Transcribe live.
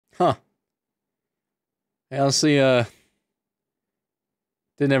Huh. I honestly,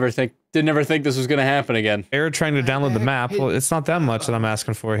 didn't ever think this was gonna happen again. They're trying to download the map. Well, it's not that much that I'm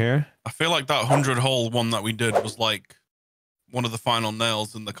asking for here. I feel like that 100-hole one that we did was like one of the final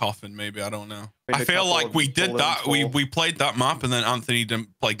nails in the coffin. Maybe, I don't know. I feel like we did that. We played that map, and then Anthony didn't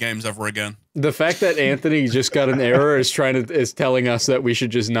play games ever again. The fact that Anthony just got an error is telling us that we should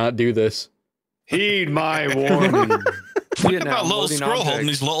just not do this. Heed my warning. Look at that little squirrel holding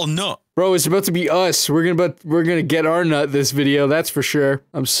his little nut. Bro, it's about to be us. We're gonna get our nut this video. That's for sure.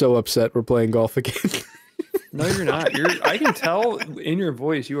 I'm so upset we're playing golf again. No, you're not. I can tell in your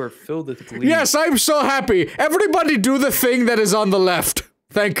voice you are filled with glee. Yes, I'm so happy. Everybody do the thing that is on the left.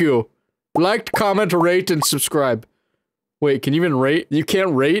 Thank you. Like, comment, rate, and subscribe. Wait, can you even rate? You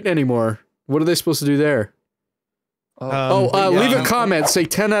can't rate anymore. What are they supposed to do there? Leave a comment. Say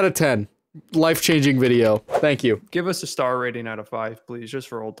 10 out of 10. Life-changing video. Thank you. Give us a star rating out of 5, please, just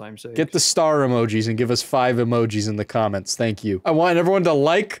for old time's sake. Get the star emojis and give us 5 emojis in the comments. Thank you. I want everyone to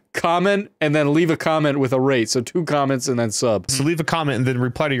like, comment, and then leave a comment with a rate. So 2 comments and then sub. So leave a comment and then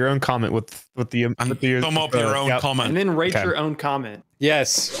reply to your own comment with the Thumb up your own comment. And then rate your own comment.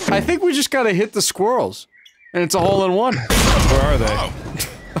 Yes. I think we just gotta hit the squirrels. And it's a hole-in-one. Where are they? Oh.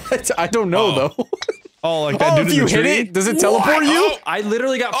 I don't know, though. Oh, like that dude if in you the tree? hit it, does it teleport you? I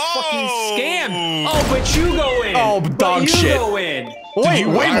literally got fucking scammed. Oh, but you go in. Oh, dog shit. You go in. Wait,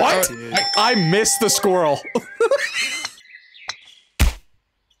 what? I missed the squirrel.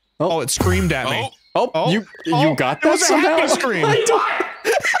 Oh, it screamed at me. You got that somehow? Scream.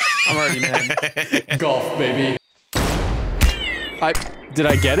 I'm already mad. Golf, baby. Did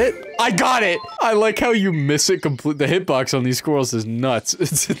I get it? I got it! I like how you miss it completely. The hitbox on these squirrels is nuts.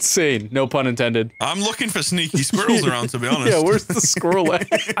 It's insane. No pun intended. I'm looking for sneaky squirrels around, to be honest. Yeah, where's the squirrel at?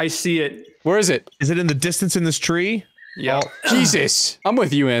 I see it. Where is it? Is it in the distance in this tree? Yeah. Jesus. I'm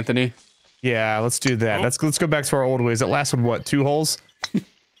with you, Anthony. Yeah, let's do that. Let's go back to our old ways. It lasted what, 2 holes?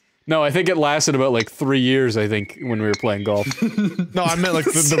 No, I think it lasted about like 3 years, I think, when we were playing golf. No, I meant like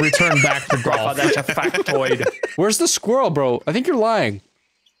the return back to golf. Oh, that's a factoid. Where's the squirrel, bro? I think you're lying.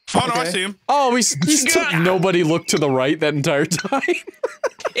 Oh, no, I see him. Oh, nobody looked to the right that entire time.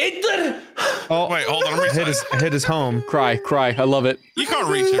 Oh, wait, hold on. Hit his home. Cry. I love it. You can't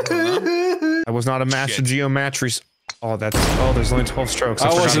reach it from that. I was not a master geometry. Oh, there's only 12 strokes.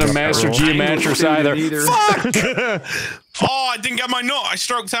 I wasn't a master geometrist either. Fuck! Oh, I didn't get my nut. I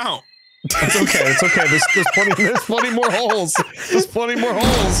stroked out. It's okay. It's okay. There's plenty more holes. There's plenty more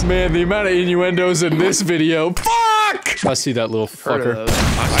holes. Man, the amount of innuendos in this video. Fuck! I see that little fucker.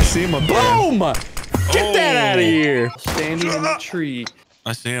 I see him up there. Boom! Get that out of here. Standing in the tree.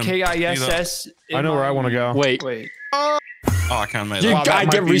 I see him. KISS. I know where I want to go. Wait. Oh, I can't make that. I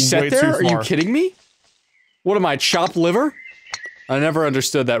get reset there? Are you kidding me? What am I, chopped liver? I never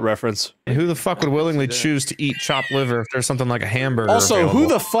understood that reference. Who the fuck would willingly choose to eat chopped liver if there's something like a hamburger Also, available? who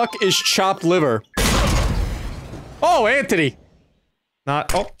the fuck is chopped liver? Oh, Anthony!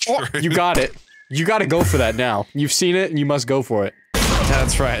 You got it. You gotta go for that now. You've seen it, and you must go for it. Yeah,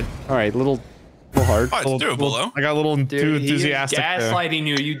 that's right. Alright, little hard. Oh, it's doable, though. I got a little too enthusiastic there. Gaslighting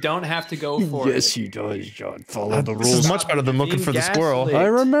you. You don't have to go for it. Yes, he does, John. Follow the This rules. is much better than looking for the squirrel. I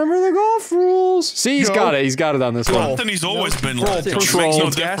remember the golf rules. See, he's got it. He's got it on this one. Anthony's always been like, it makes trolled. no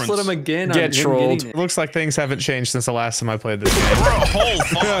Gaslit difference. him again. Get trolled. It looks like things haven't changed since the last time I played this game. We're a whole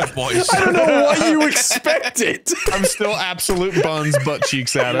five, boys. I don't know what you expected. I'm still absolute buns butt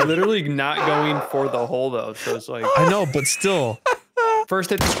cheeks at You're it. literally not going for the hole though, so it's like I know, but still. first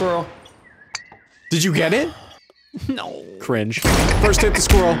hit the squirrel. Did you get it? No. Cringe. First hit the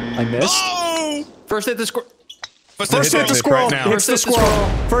squirrel. I missed. Oh! First hit the squirrel. First hit the squirrel. right now. Hits the squirrel.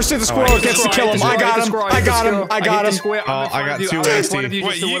 First hit the squirrel. Gets to kill him. I got him. I got him. I got him. Oh, I got 2 Wait,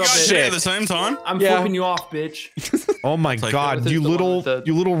 you guys did it at the same time? I'm Yeah. flipping you off, bitch. Oh my like- god, There's you the one little with the-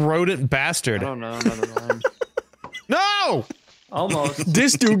 you little rodent bastard. I don't know. Another one. No! Almost.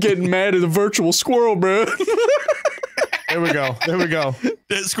 This dude getting mad at a virtual squirrel, bro. There we go. There we go.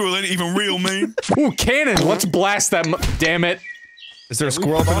 That squirrel ain't even real, man. Ooh, cannon. Let's blast that. Damn it. Is there a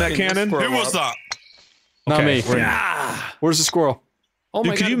squirrel up in that fucking cannon? squirrel. Who was that? Not Okay, me. we're in. Where's the squirrel? Oh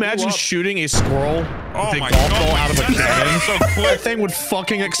Dude, could you imagine shooting a squirrel Oh with a my golf god. ball out of a cannon? So That quick. thing would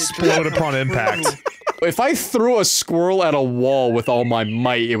fucking explode upon impact. If I threw a squirrel at a wall with all my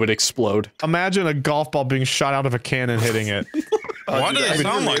might, it would explode. Imagine a golf ball being shot out of a cannon hitting it. Why do they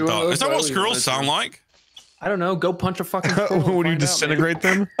sound like that? Is that what squirrels sound like? I don't know. Go punch a fucking squirrel. and Would you find out, man. disintegrate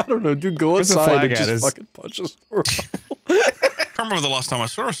them? I don't know, dude. Go Where's the outside flag and at? just Is- fucking punch a squirrel. I can't remember the last time I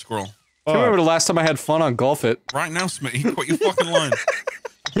saw a squirrel. I remember the last time I had fun on Golf It. Right now, Smitty, quit your fucking line.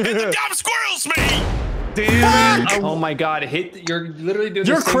 Get the damn squirrel, Smitty! Damn it. Oh my god, you're literally doing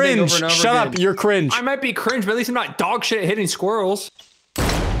You're the same thing over cringe. and over Shut up. again. You're cringe. I might be cringe, but at least I'm not dog shit hitting squirrels.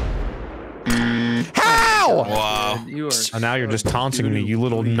 How? Wow. You are. Oh, now you're just taunting me, you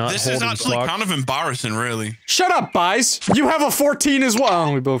little nut This is holding actually fuck. kind of embarrassing, really. Shut up, Buys. You have a 14 as well.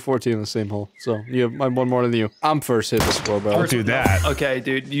 Oh, we both 14 in the same hole. So you have one more than you. I'm first. Hit the score, bro. Don't do that. Okay,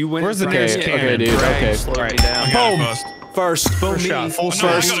 dude, you went. Where's the right nearest in cannon? and Okay, dude, dragged okay. slowed me Alright. down. I got it Boom. first. First. First shot, full No, shot.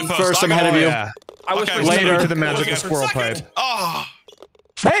 I got it First, I'm I got ahead of it. you. Yeah. I was Okay, first. Later. To the magical Okay, squirrel second. pipe. Ah.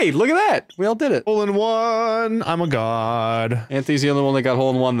 Hey, look at that. We all did it. Hole in one. I'm a god. Anthony's the only one that got hole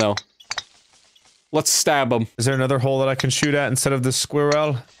in one, though. Let's stab him. Is there another hole that I can shoot at instead of the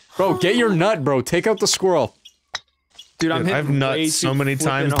squirrel? Bro, get your nut, bro. Take out the squirrel. Dude, I'm Dude, I've hitting nut way so too many flipping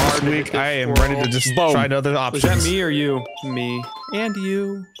times hard this to hit week. this I am squirrel. ready to just Boom. try other Was options. that me or you? Me. And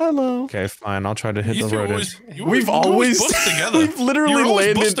you. Hello. Okay, fine. I'll try to hit You the two rodent. always, you We've you always, bust together. we've literally You're always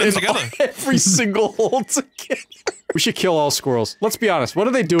landed busting in together. every single hole together. We should kill all squirrels. Let's be honest. What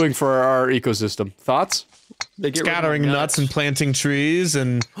are they doing for our ecosystem? Thoughts? They get rid of Scattering nuts and planting trees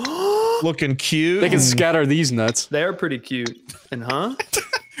and looking cute. They can and- scatter these nuts. They're pretty cute. And huh?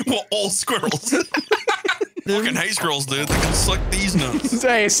 Well, all squirrels. Fucking hate squirrels, dude. They can suck these nuts.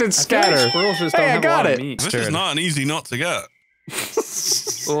 Hey, it said I feel like scatter. squirrels just Hey, don't I have got a lot it. of meat. This Scared. is not an easy nut to get.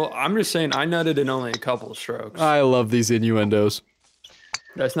 Well, I'm just saying I nutted in only a couple strokes. I love these innuendos.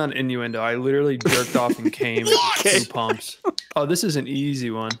 That's not an innuendo. I literally jerked off and came What? in 2 pumps. Oh, this is an easy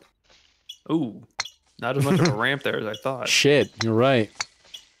one. Ooh, not as much of a ramp there as I thought. Shit, you're right.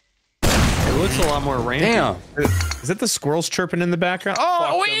 It looks a lot more rampy. Damn. Is it the squirrels chirping in the background?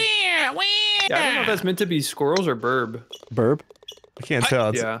 Oh, Fuck them. Yeah, I don't know if that's meant to be squirrels or burb. Burb. I can't tell.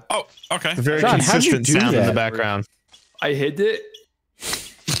 It's Yeah, Oh, okay. a very John, how'd you consistent do sound in the that? background. I hid it.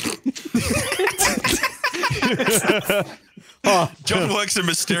 John works in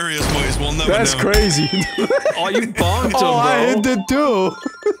mysterious ways. We'll never That's know. crazy. Oh, you bonked him, bro. Oh, I hit it too.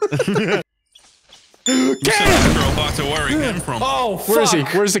 You sent that girl back to where he came from. Oh, Where is he?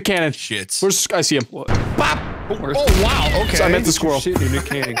 fuck. Where's the cannon? Shit. Where's I see him. What? Bop. Where's Oh, wow. Okay. So I meant the squirrel. Shit in a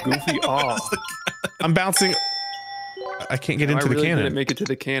cannon, goofy. Oh, I'm bouncing. I can't get I into really the cannon. didn't make it to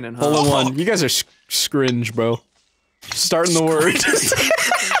the cannon, huh? Hole in one. You guys are scringe, bro. Starting the word.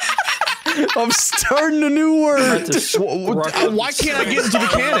 I'm starting a new word. Why can't I get into the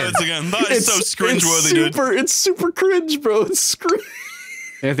cannon? Words again. That is so cringeworthy, dude. It's super cringe, bro. It's cringe.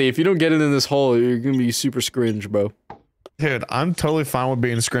 Anthony, if you don't get it in this hole, you're gonna be super scringe, bro. Dude, I'm totally fine with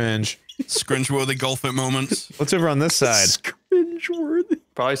being scringe. Cringeworthy golf it moments. What's over on this side? Cringe-worthy.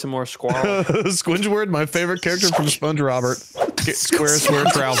 Probably some more squirrel. Squidward, my favorite character from Sponge Robert. Square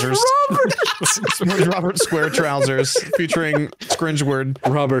trousers. Robert. Sponge Robert square trousers featuring Scringeword.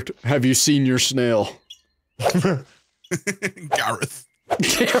 Robert, have you seen your snail? Gareth.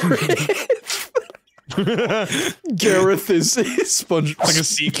 Gareth is sponge. Like a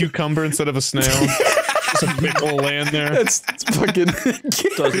sea cucumber instead of a snail. Just a big ol' land there. That's fucking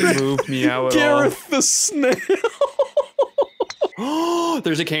Doesn't move me out at Gareth the snail. all.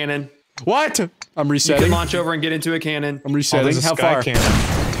 There's a cannon. What? I'm You can resetting. launch over and get into a cannon. I'm Oh, resetting. there's a How sky far? cannon.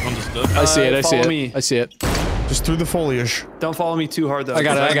 Understood. I see it. I see follow it. me. I see it. Just through the foliage. Don't follow me too hard though. I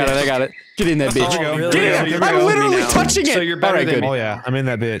got it. I got it. I got it. Get in that bitch. Oh, really? Get So in. you're I'm better than me literally now. touching it. So you're better All right, than good. me. Oh yeah, I'm in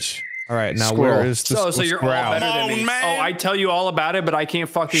that bitch. All right, now Squirrel. where is the So you're all squirrel? better than me. Oh, man. Oh, I tell you all about it, but I can't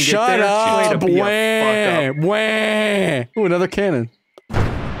fucking Shut get there. Way to up. be a Wah. fuck up. Wah. Ooh, another cannon.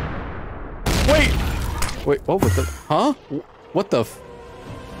 Wait. Wait. What the? Huh? What the?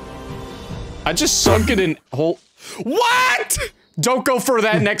 I just sunk it in hole. What? Don't go for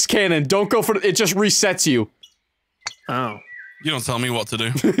that next cannon. Don't go for it. Just resets you. Oh. You don't tell me what to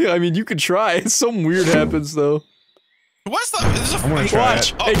do. I mean, you could try. Something weird happens though. What's that? There's a I'm gonna fake- try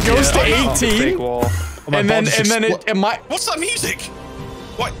Watch. it. It goes yeah. to Oh, no. Fake 18, wall. my and then ball just it might. What's that music?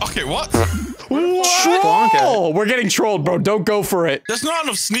 What? Okay, what? Troll! We're getting trolled, bro. Don't go for it. There's not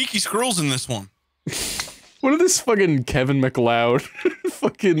enough sneaky squirrels in this one. What are this fucking Kevin McLeod?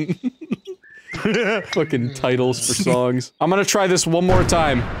 fucking. fucking titles for songs. I'm gonna try this one more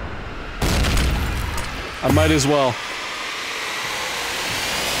time. I might as well.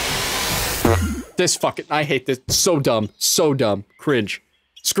 This fucking. I hate this. So dumb. So dumb. Cringe.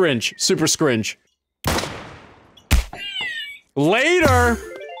 Scringe. Super scringe. Later!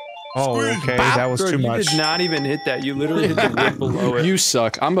 Oh, okay, that was Bro, too you much. did not even hit that. You literally hit the wood below it. You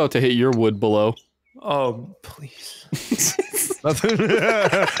suck. I'm about to hit your wood below. Oh, please.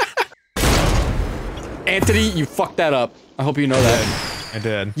 Anthony, you fucked that up. I hope you know that. I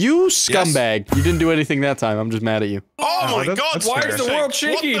did. You scumbag. You didn't do anything that time. I'm just mad at you. Oh my that- god, that's why fair. is the world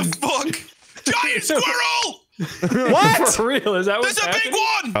shaking? What the fuck? Giant squirrel! What? For real? Is that what's There's a big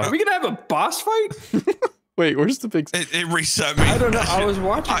happening? one. Are we gonna have a boss fight? Wait, where's the big? It reset me. I don't know. I was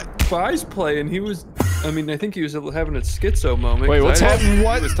watching Spies play, and he was. I mean, I think he was having a schizo moment. Wait, 'cause what's I didn't happening? know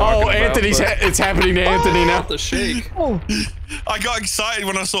what he was talking Oh, about, Anthony's. but- It's happening to Anthony now. The shake. I got excited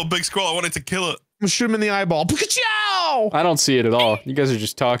when I saw a big squirrel. I wanted to kill it. I'm gonna shoot him in the eyeball. Pikachu! I don't see it at all. You guys are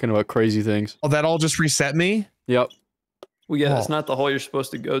just talking about crazy things. Oh, that all just reset me? Yep. Well, yeah, that's Oh. not the hole you're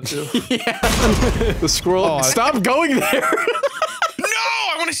supposed to go to. Yeah. The squirrel. Oh, Stop going there. No,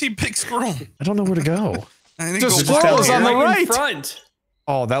 I want to see big squirrel. I don't know where to go. I think The go squirrel is on the in right. front.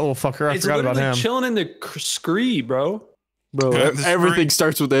 Oh, that little fucker. I It's forgot about literally him. chilling in the scree, bro. Bro, Yeah, this everything is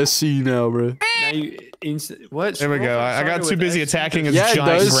starts with SC now, bro. Now you what? There we go. I got too busy attacking his Yeah, it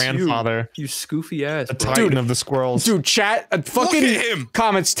giant does. grandfather. You sgoofy ass. The Bro. titan of the squirrels. Dude, chat, Look fucking at him.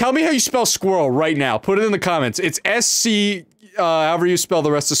 comments. Tell me how you spell squirrel right now. Put it in the comments. It's SC, however you spell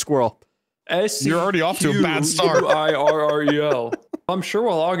the rest of squirrel. You're already off to a bad start. SQUIRREL. I'm sure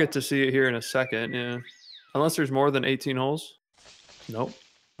we'll all get to see it here in a second. Yeah, unless there's more than 18 holes. Nope.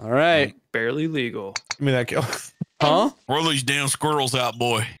 All right. Barely legal. Give me that kill. Huh? Where are these damn squirrels out,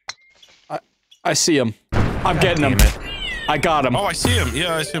 boy? I see him. I'm getting him. I got him. Oh, I see him.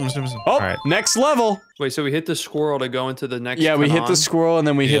 Yeah, I see him. I see him. Oh, right. next level. Wait, so we hit the squirrel to go into the next. Yeah, we hit the canon? squirrel and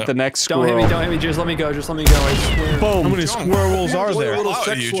then we Yeah. hit the next Don't squirrel. hit me! Don't hit me! Just let me go! Just let me go! I swear. How Boom. many squirrels are there? Little How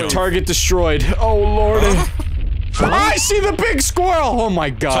sex are you, slave. John? Target destroyed. Oh, Lord. I see the big squirrel. Oh, my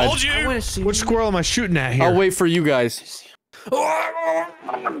God. Told you. I want to see. Which squirrel am I shooting at here? I'll wait for you guys.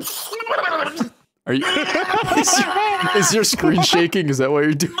 Are you? Is your screen shaking? Is that what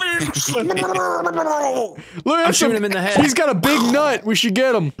you're doing? Look at I'm shooting him in the head. He's got a big nut. We should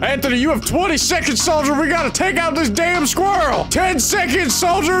get him. Anthony, you have 20 seconds, soldier. We gotta take out this damn squirrel. 10 seconds,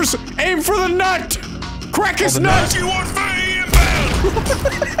 soldiers. Aim for the nut. Crack his nut. You want free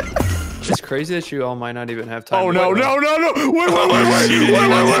inbound? It's crazy that you all might not even have time. Oh to no, wait. no, no, no. Wait.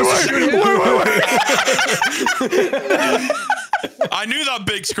 I knew that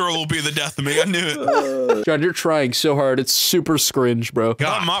big squirrel will be the death of me. I knew it. John, you're trying so hard. It's super scringe, bro.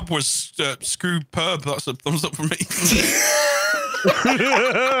 That map was superb. That's a thumbs up for me.